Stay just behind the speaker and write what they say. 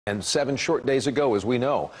And 7 short days ago, as we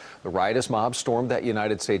know, the riotous mob stormed that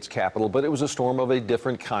United States Capitol, but it was a storm of a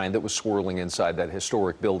different kind that was swirling inside that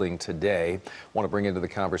historic building today. I want to bring into the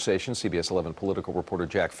conversation CBS 11 political reporter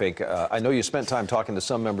Jack Fink. I know you spent time talking to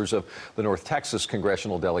some members of the North Texas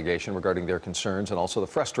congressional delegation regarding their concerns and also the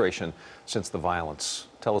frustration since the violence.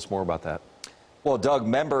 Tell us more about that. Well, Doug,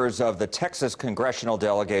 members of the Texas congressional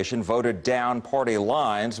delegation voted down party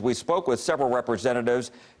lines. We spoke with several representatives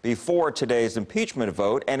before today's impeachment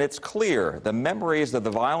vote, and it's clear the memories of the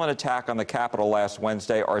violent attack on the Capitol last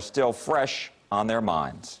Wednesday are still fresh on their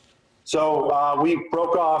minds. So we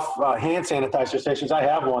broke off hand sanitizer stations. I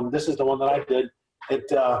have one. This is the one that I did.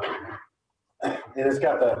 It's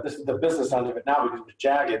got this is the business end of it now because it's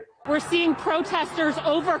jagged. We're seeing protesters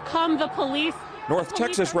overcome the police. North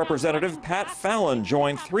Texas Representative Pat Fallon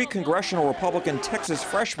joined 3 congressional Republican Texas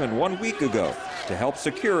freshmen 1 week ago to help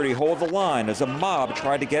security hold the line as a mob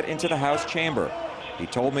tried to get into the House chamber. He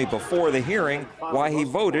told me before the hearing why he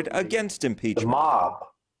voted against impeachment. The mob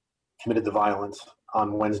committed the violence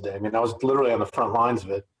on Wednesday. I mean, I was literally on the front lines of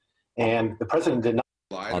it, and the president did not.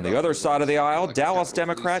 On the other side of the aisle, Dallas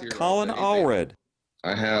Democrat Colin Allred.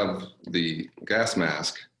 I have the gas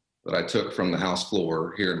mask that I took from the House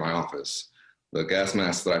floor here in my office. The gas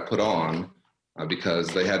mask that I put on because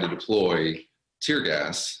they had to deploy tear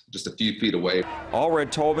gas just a few feet away. Allred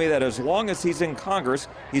told me that as long as he's in Congress,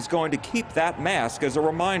 he's going to keep that mask as a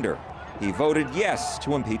reminder. He voted yes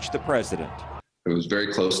to impeach the president. It was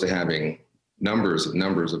very close to having numbers of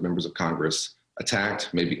members of Congress attacked,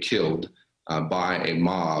 maybe killed by a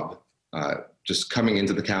mob just coming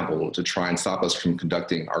into the Capitol to try and stop us from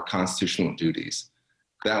conducting our constitutional duties.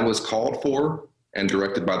 That was called for and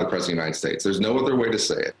directed by the President of the United States. There's no other way to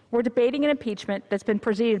say it. We're debating an impeachment that's been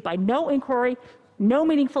preceded by no inquiry, no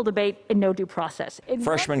meaningful debate, and no due process.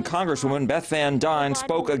 Freshman Congresswoman Beth Van Dyne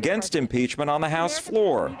spoke against impeachment on the House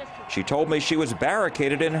floor. She told me she was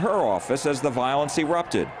barricaded in her office as the violence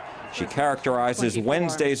erupted. She characterizes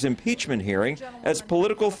Wednesday's impeachment hearing as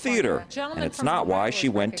political theater, and it's not why she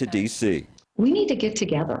went to D.C. We need to get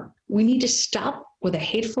together. We need to stop with the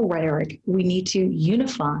hateful rhetoric. We need to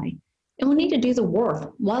unify. And we need to do the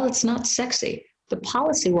work, while it's not sexy, the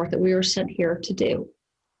policy work that we are sent here to do.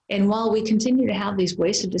 And while we continue to have these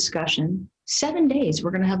wasted discussion, 7 days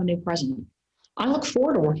we're going to have a new president. I look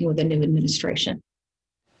forward to working with the new administration.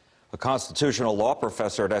 A constitutional law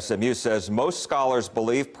professor at SMU says most scholars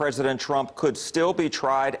believe President Trump could still be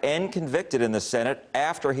tried and convicted in the Senate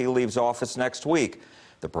after he leaves office next week.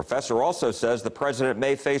 The professor also says the president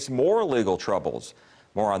may face more legal troubles.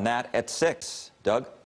 More on that at 6. Doug?